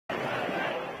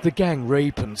The gang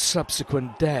rape and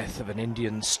subsequent death of an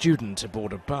Indian student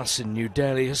aboard a bus in New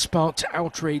Delhi has sparked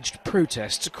outraged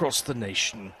protests across the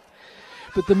nation.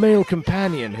 But the male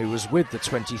companion who was with the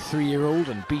 23-year-old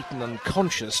and beaten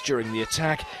unconscious during the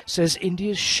attack says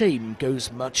India's shame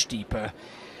goes much deeper.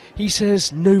 He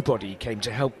says nobody came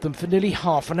to help them for nearly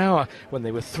half an hour when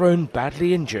they were thrown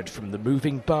badly injured from the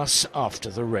moving bus after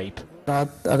the rape.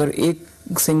 अगर एक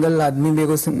single आदमी भी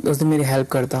उसने मेरी help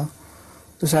करता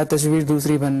तो शायद तस्वीर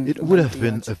दूसरी बन It would have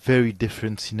been a very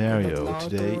different scenario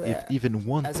today if even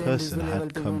one person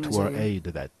had come to our aid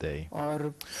that day.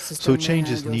 So change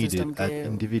is needed at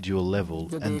individual level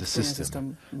and the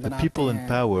system. The people in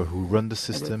power who run the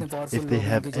system, if they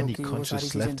have any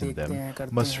conscience left in them,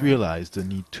 must realize the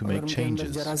need to make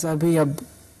changes.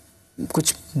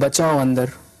 कुछ बचा हो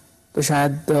अंदर तो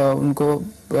शायद उनको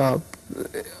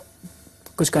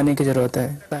कुछ करने की जरूरत है.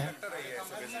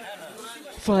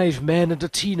 5 men and a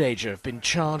teenager have been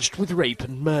charged with rape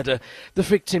and murder. The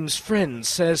victim's friend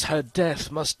says her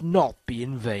death must not be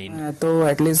in vain. तो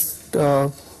at least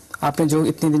आपने जो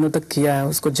इतने दिनों तक किया है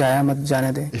उसको जाया मत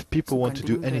जाने दें. If people want to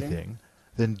do anything,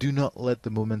 then do not let the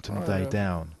momentum die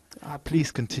down.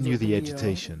 Please continue the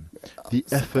agitation. The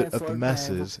effort of the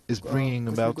masses is bringing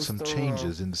about some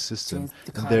changes in the system,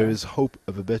 and there is hope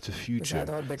of a better future.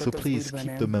 So please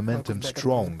keep the momentum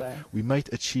strong. We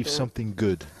might achieve something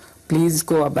good. Please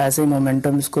को आप ऐसे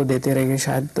momentums को देते रहिए,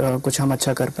 शायद कुछ हम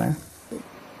अच्छा कर पाएं.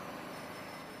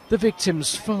 The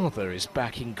victim's father is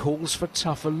backing calls for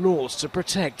tougher laws to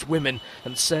protect women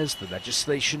and says the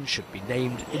legislation should be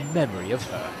named in memory of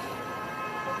her.